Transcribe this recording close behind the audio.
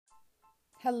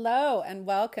Hello and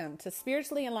welcome to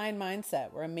Spiritually Aligned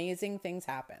Mindset, where amazing things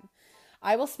happen.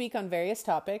 I will speak on various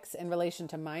topics in relation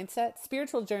to mindset,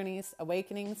 spiritual journeys,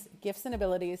 awakenings, gifts and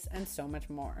abilities, and so much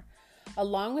more.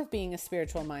 Along with being a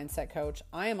spiritual mindset coach,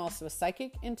 I am also a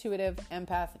psychic, intuitive,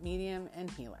 empath, medium, and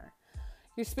healer.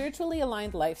 Your spiritually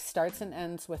aligned life starts and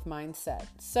ends with mindset.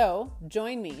 So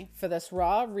join me for this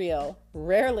raw, real,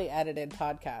 rarely edited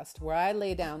podcast where I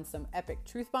lay down some epic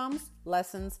truth bombs,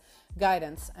 lessons,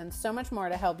 guidance, and so much more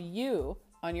to help you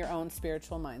on your own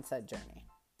spiritual mindset journey.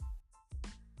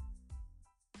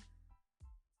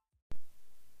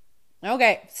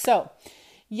 Okay, so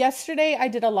yesterday I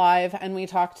did a live and we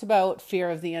talked about fear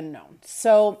of the unknown.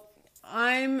 So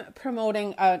I'm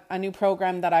promoting a new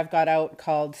program that I've got out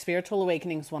called Spiritual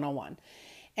Awakenings 101.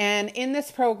 And in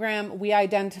this program, we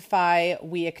identify,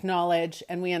 we acknowledge,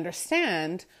 and we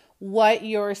understand what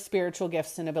your spiritual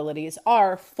gifts and abilities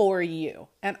are for you.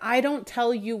 And I don't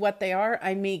tell you what they are.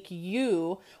 I make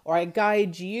you, or I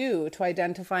guide you to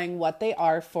identifying what they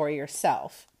are for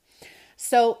yourself.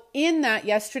 So in that,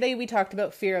 yesterday we talked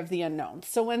about fear of the unknown.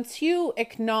 So once you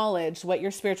acknowledge what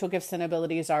your spiritual gifts and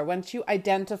abilities are, once you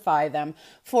identify them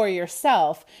for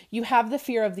yourself, you have the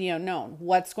fear of the unknown.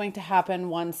 What's going to happen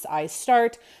once I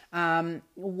start? Am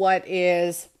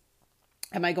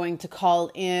I going to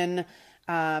call in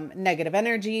negative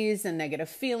energies and negative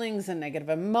feelings and negative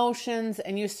emotions,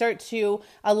 and you start to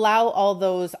allow all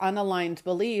those unaligned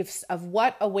beliefs of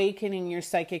what awakening your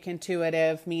psychic,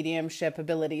 intuitive, mediumship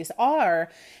abilities are,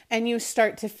 and you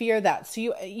start to fear that.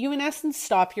 So you in essence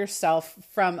stop yourself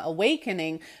from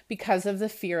awakening because of the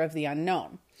fear of the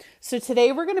unknown. So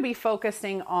today we're going to be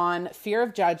focusing on fear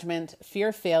of judgment, fear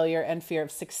of failure, and fear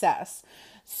of success.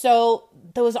 So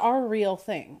those are real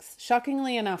things.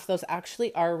 Shockingly enough, those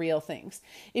actually are real things.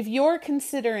 If you're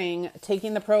considering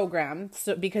taking the program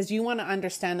because you want to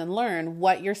understand and learn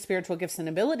what your spiritual gifts and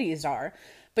abilities are,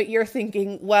 but you're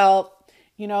thinking, well,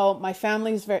 my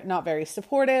family's not very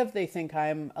supportive. They think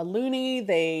I'm a loony.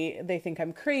 They think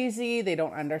I'm crazy. They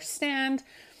don't understand.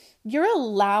 You're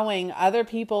allowing other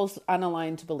people's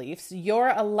unaligned beliefs.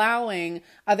 You're allowing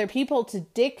other people to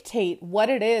dictate what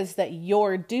it is that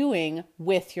you're doing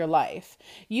with your life.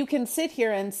 You can sit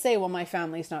here and say, well, my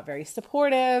family's not very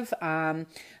supportive.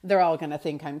 They're all going to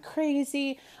think I'm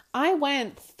crazy. I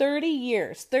went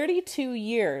 32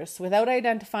 years without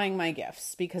identifying my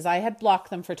gifts because I had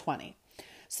blocked them for 20.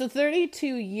 So 32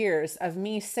 years of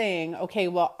me saying, okay,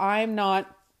 well, I'm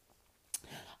not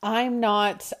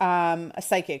a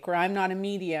psychic, or I'm not a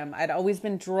medium. I'd always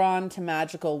been drawn to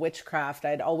magical witchcraft.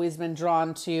 I'd always been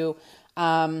drawn to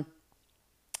fire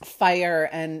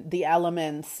and the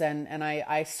elements. And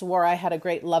I swore I had a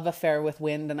great love affair with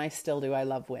wind, and I still do. I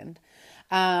love wind.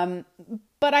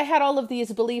 But I had all of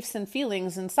these beliefs and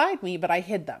feelings inside me, but I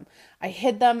hid them. I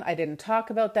didn't talk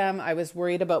about them. I was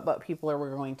worried about what people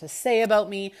were going to say about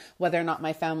me, whether or not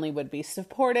my family would be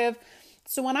supportive.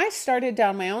 So when I started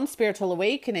down my own spiritual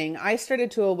awakening, I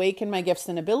started to awaken my gifts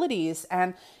and abilities.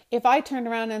 And if I turned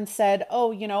around and said,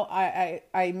 oh,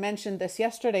 I mentioned this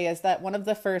yesterday, is that one of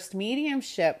the first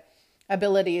mediumship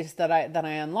abilities that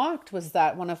I unlocked was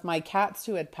that one of my cats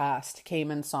who had passed came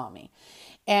and saw me.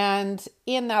 And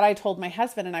in that, I told my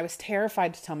husband, and I was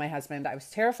terrified to tell my husband. I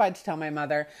was terrified to tell my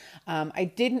mother. I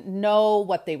didn't know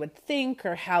what they would think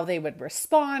or how they would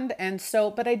respond.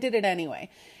 But I did it anyway.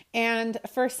 And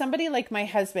for somebody like my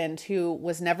husband, who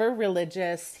was never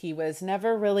religious, he was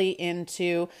never really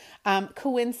into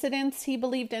coincidence he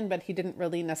believed in, but he didn't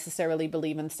really necessarily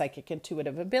believe in psychic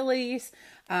intuitive abilities.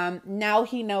 Now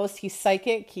he knows he's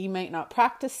psychic. He might not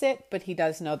practice it, but he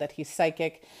does know that he's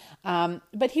psychic.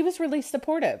 But he was really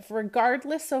supportive,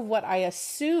 regardless of what I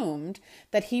assumed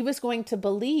that he was going to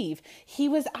believe. He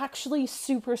was actually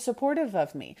super supportive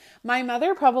of me. My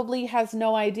mother probably has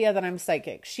no idea that I'm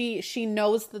psychic. She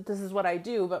knows that this is what I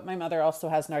do, but my mother also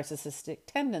has narcissistic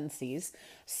tendencies.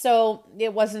 So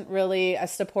it wasn't really a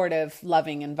supportive,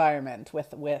 loving environment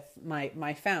with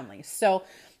my family. So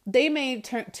they may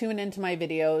tune into my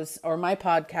videos or my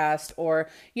podcast or,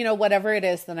 whatever it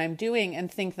is that I'm doing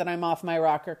and think that I'm off my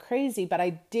rock or crazy, but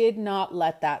I did not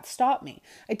let that stop me.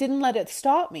 I didn't let it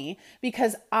stop me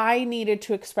because I needed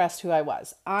to express who I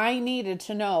was. I needed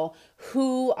to know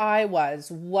who I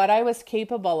was, what I was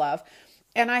capable of.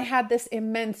 And I had this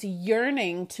immense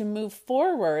yearning to move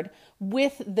forward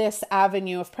with this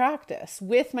avenue of practice,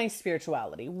 with my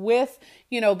spirituality, with,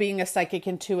 being a psychic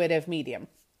intuitive medium,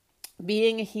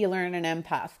 being a healer and an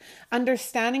empath,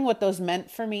 understanding what those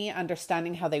meant for me,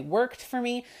 understanding how they worked for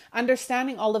me,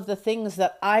 understanding all of the things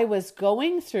that I was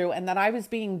going through and that I was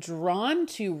being drawn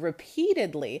to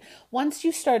repeatedly. Once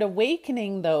you start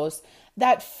awakening those,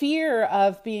 that fear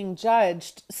of being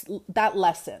judged, that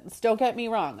lessens. Don't get me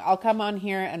wrong. I'll come on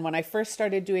here, and when I first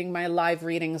started doing my live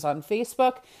readings on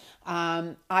Facebook,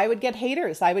 I would get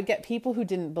haters. I would get people who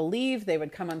didn't believe. They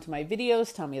would come onto my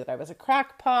videos, tell me that I was a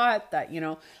crackpot, that,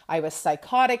 I was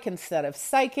psychotic instead of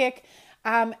psychic.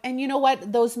 And you know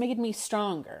what? Those made me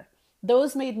stronger.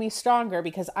 Those made me stronger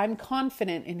because I'm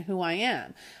confident in who I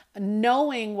am.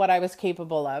 Knowing what I was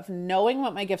capable of, knowing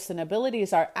what my gifts and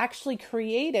abilities are, actually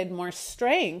created more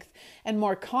strength and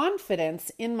more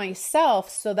confidence in myself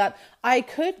so that I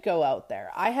could go out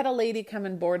there. I had a lady come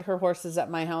and board her horses at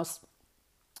my house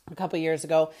a couple of years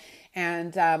ago.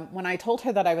 And when I told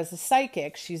her that I was a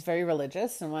psychic, she's very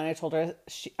religious. And when I told her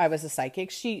I was a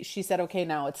psychic, she said, okay,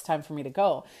 now it's time for me to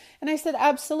go. And I said,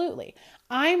 absolutely.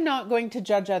 I'm not going to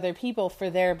judge other people for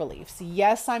their beliefs.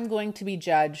 Yes, I'm going to be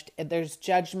judged. There's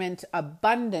judgment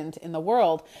abundant in the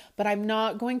world, but I'm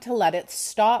not going to let it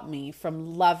stop me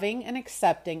from loving and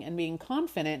accepting and being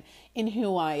confident in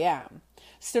who I am.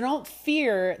 So don't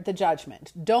fear the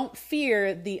judgment. Don't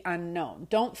fear the unknown.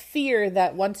 Don't fear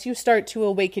that once you start to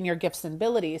awaken your gifts and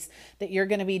abilities, that you're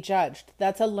going to be judged.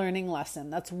 That's a learning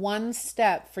lesson. That's one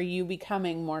step for you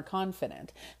becoming more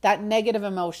confident. That negative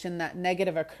emotion, that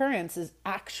negative occurrence is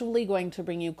actually going to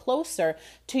bring you closer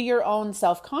to your own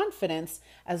self-confidence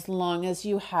as long as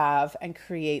you have and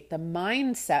create the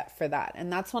mindset for that.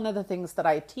 And that's one of the things that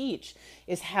I teach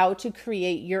is how to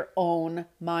create your own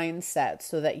mindset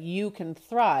so that you can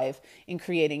thrive in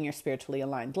creating your spiritually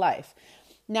aligned life.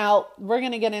 Now, we're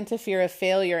going to get into fear of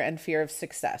failure and fear of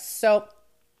success. So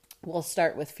we'll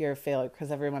start with fear of failure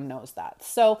because everyone knows that.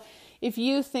 So if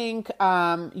you think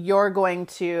you're going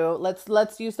to,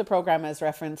 let's use the program as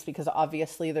reference because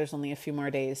obviously there's only a few more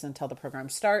days until the program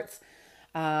starts.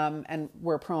 And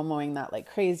we're promoting that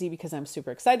like crazy because I'm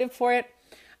super excited for it.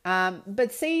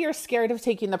 But say you're scared of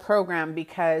taking the program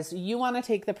because you want to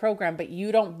take the program, but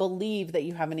you don't believe that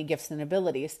you have any gifts and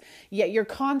abilities, yet you're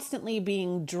constantly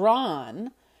being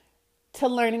drawn to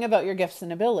learning about your gifts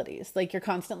and abilities. Like you're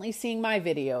constantly seeing my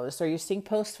videos or you're seeing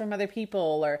posts from other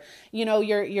people or,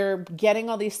 you're getting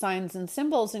all these signs and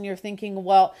symbols and you're thinking,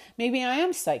 well, maybe I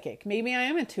am psychic. Maybe I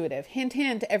am intuitive. Hint,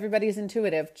 hint, everybody's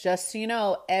intuitive. Just so you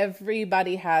know,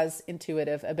 everybody has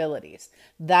intuitive abilities.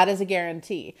 That is a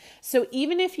guarantee. So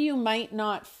even if you might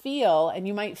not feel and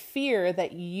you might fear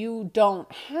that you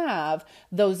don't have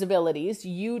those abilities,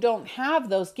 you don't have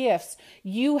those gifts,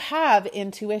 you have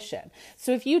intuition.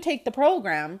 So if you take the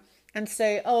program and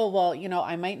say, oh, well,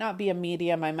 I might not be a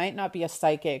medium. I might not be a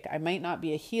psychic. I might not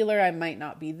be a healer. I might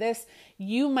not be this.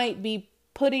 You might be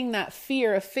putting that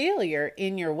fear of failure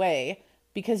in your way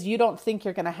because you don't think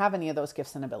you're going to have any of those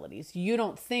gifts and abilities. You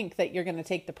don't think that you're going to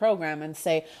take the program and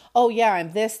say, oh yeah,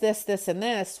 I'm this, this, this, and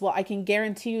this. Well, I can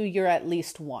guarantee you're at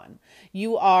least one.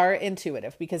 You are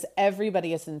intuitive because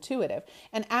everybody is intuitive.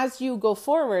 And as you go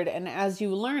forward and as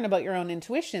you learn about your own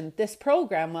intuition, this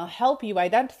program will help you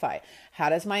identify,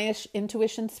 how does my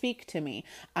intuition speak to me?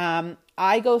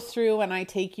 I go through and I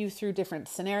take you through different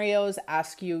scenarios,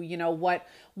 ask you,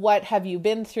 what have you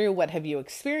been through? What have you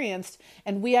experienced?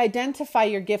 And we identify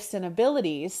your gifts and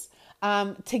abilities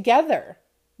together.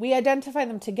 We identify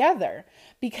them together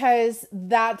because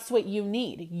that's what you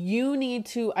need. You need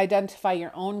to identify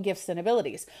your own gifts and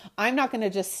abilities. I'm not going to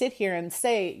just sit here and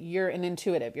say you're an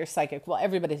intuitive, you're psychic. Well,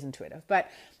 everybody's intuitive, but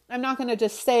I'm not going to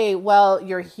just say, well,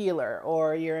 you're a healer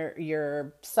or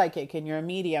you're psychic and you're a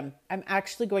medium. I'm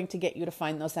actually going to get you to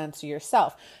find those answers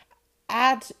yourself.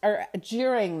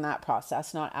 During that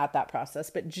process, not at that process,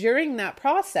 but during that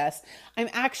process, I'm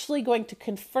actually going to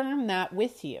confirm that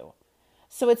with you.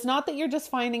 So it's not that you're just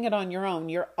finding it on your own.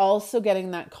 You're also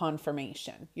getting that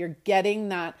confirmation. You're getting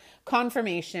that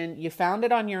confirmation. You found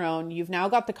it on your own. You've now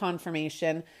got the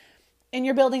confirmation. And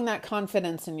you're building that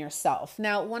confidence in yourself.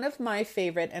 Now, one of my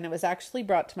favorite, and it was actually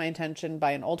brought to my attention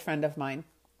by an old friend of mine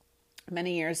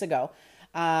many years ago.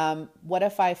 What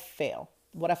if I fail?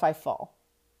 What if I fall?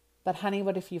 But honey,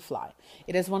 what if you fly?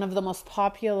 It is one of the most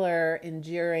popular,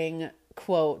 enduring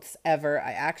quotes ever.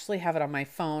 I actually have it on my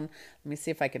phone. Let me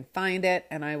see if I can find it,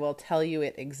 and I will tell you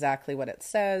it exactly what it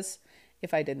says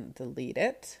if I didn't delete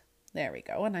it. There we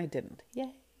go, and I didn't.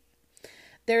 Yay.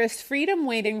 There is freedom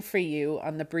waiting for you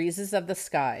on the breezes of the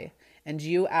sky, and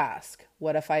you ask,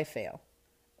 what if I fail?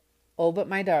 Oh, but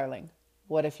my darling,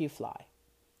 what if you fly?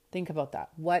 Think about that.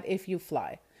 What if you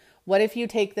fly? What if you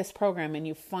take this program and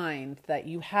you find that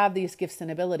you have these gifts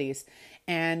and abilities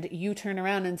and you turn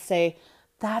around and say,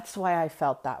 that's why I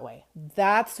felt that way.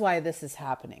 That's why this is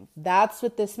happening. That's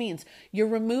what this means. You're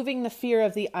removing the fear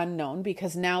of the unknown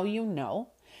because now you know.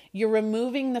 You're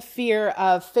removing the fear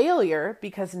of failure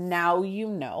because now you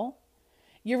know.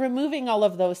 You're removing all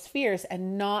of those fears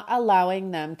and not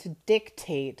allowing them to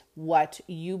dictate what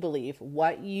you believe,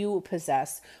 what you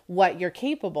possess, what you're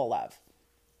capable of.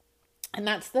 And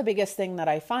that's the biggest thing that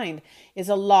I find is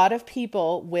a lot of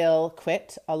people will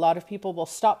quit. A lot of people will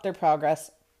stop their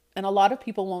progress. And a lot of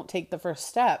people won't take the first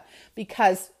step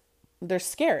because they're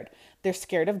scared. They're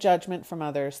scared of judgment from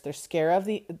others. They're scared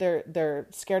of they're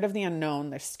scared of the unknown.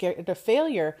 They're scared of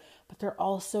failure, but they're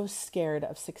also scared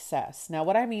of success. Now,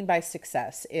 what I mean by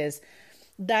success is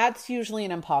that's usually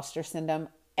an imposter syndrome.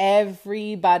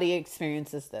 Everybody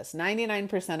experiences this.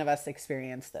 99% of us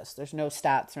experience this. There's no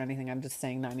stats or anything. I'm just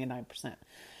saying 99%.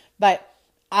 But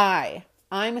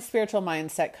I'm a spiritual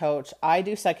mindset coach. I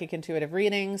do psychic intuitive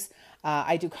readings.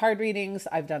 I do card readings.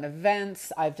 I've done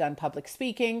events. I've done public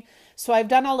speaking. So I've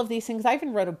done all of these things. I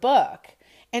even wrote a book.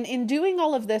 And in doing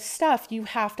all of this stuff, you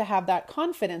have to have that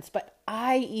confidence. But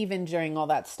I, even during all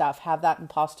that stuff, have that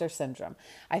imposter syndrome.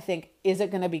 I think, is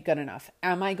it going to be good enough?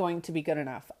 Am I going to be good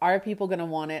enough? Are people going to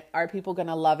want it? Are people going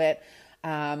to love it?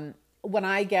 When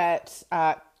I get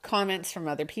comments from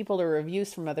other people or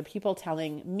reviews from other people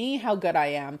telling me how good I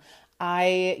am,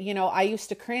 I used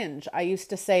to cringe. I used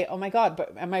to say, oh my God,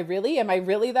 but am I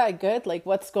really that good? Like,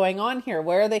 what's going on here?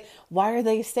 Why are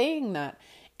they saying that?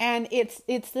 And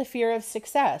it's the fear of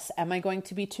success. Am I going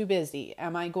to be too busy?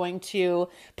 Am I going to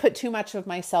put too much of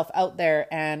myself out there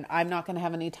and I'm not going to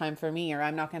have any time for me, or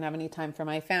I'm not going to have any time for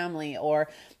my family? Or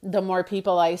the more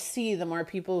people I see, the more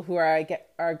people who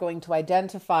are going to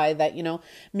identify that,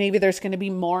 maybe there's going to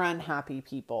be more unhappy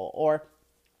people, or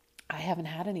I haven't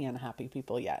had any unhappy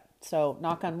people yet. So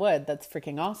knock on wood, that's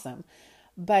freaking awesome.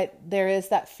 But there is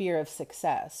that fear of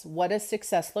success. What does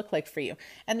success look like for you?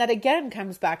 And that again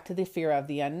comes back to the fear of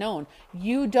the unknown.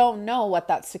 You don't know what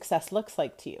that success looks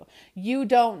like to you. You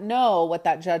don't know what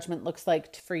that judgment looks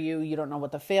like for you. You don't know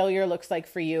what the failure looks like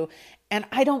for you. And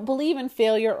I don't believe in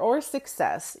failure or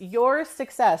success. Your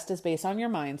success is based on your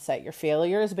mindset. Your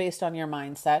failure is based on your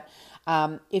mindset.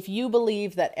 If you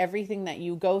believe that everything that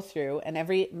you go through and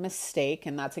every mistake,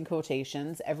 and that's in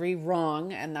quotations, every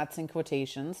wrong, and that's in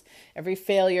quotations, every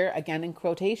failure, again in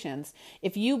quotations,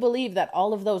 if you believe that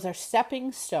all of those are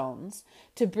stepping stones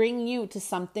to bring you to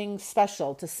something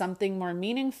special, to something more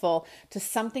meaningful, to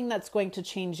something that's going to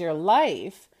change your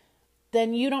life,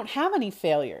 then you don't have any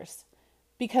failures,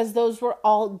 because those were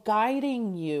all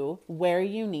guiding you where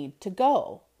you need to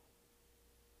go.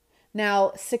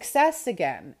 Now, success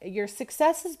again, your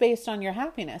success is based on your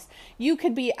happiness. You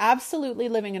could be absolutely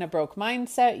living in a broke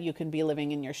mindset. You can be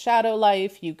living in your shadow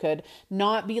life. You could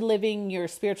not be living your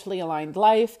spiritually aligned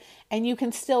life, and you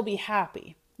can still be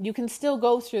happy. You can still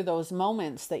go through those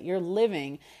moments that you're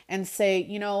living and say,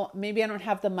 maybe I don't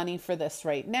have the money for this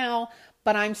right now,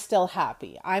 but I'm still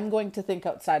happy. I'm going to think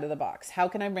outside of the box. How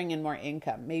can I bring in more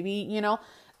income? Maybe,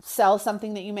 sell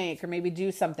something that you make, or maybe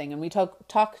do something. And we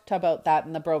talked about that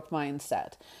in the broke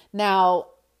mindset. Now,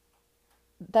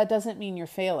 that doesn't mean you're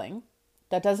failing.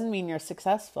 That doesn't mean you're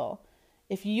successful.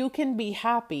 If you can be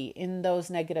happy in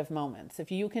those negative moments, if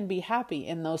you can be happy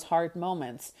in those hard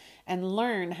moments and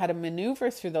learn how to maneuver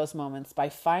through those moments by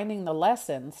finding the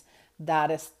lessons,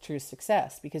 that is true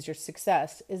success, because your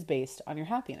success is based on your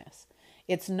happiness.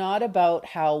 It's not about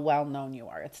how well known you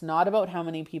are. It's not about how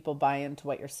many people buy into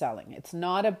what you're selling. It's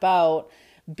not about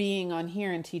being on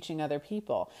here and teaching other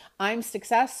people. I'm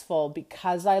successful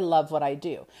because I love what I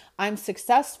do. I'm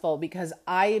successful because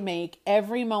I make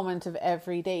every moment of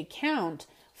every day count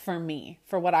for me,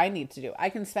 for what I need to do. I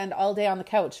can spend all day on the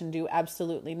couch and do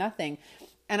absolutely nothing,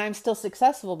 and I'm still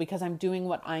successful because I'm doing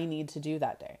what I need to do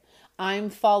that day.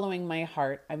 I'm following my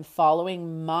heart, I'm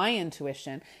following my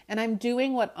intuition, and I'm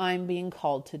doing what I'm being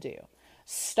called to do.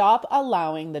 Stop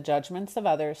allowing the judgments of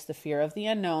others, the fear of the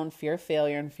unknown, fear of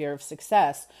failure, and fear of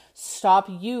success, stop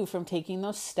you from taking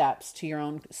those steps to your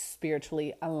own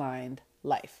spiritually aligned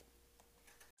life.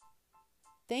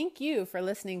 Thank you for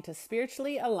listening to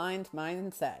Spiritually Aligned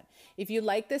Mindset. If you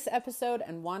like this episode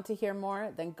and want to hear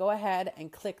more, then go ahead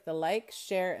and click the like,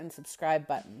 share, and subscribe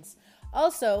buttons.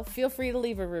 Also, feel free to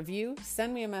leave a review,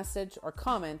 send me a message, or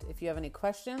comment if you have any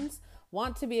questions,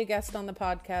 want to be a guest on the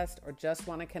podcast, or just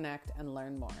want to connect and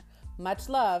learn more. Much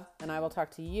love, and I will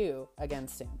talk to you again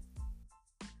soon.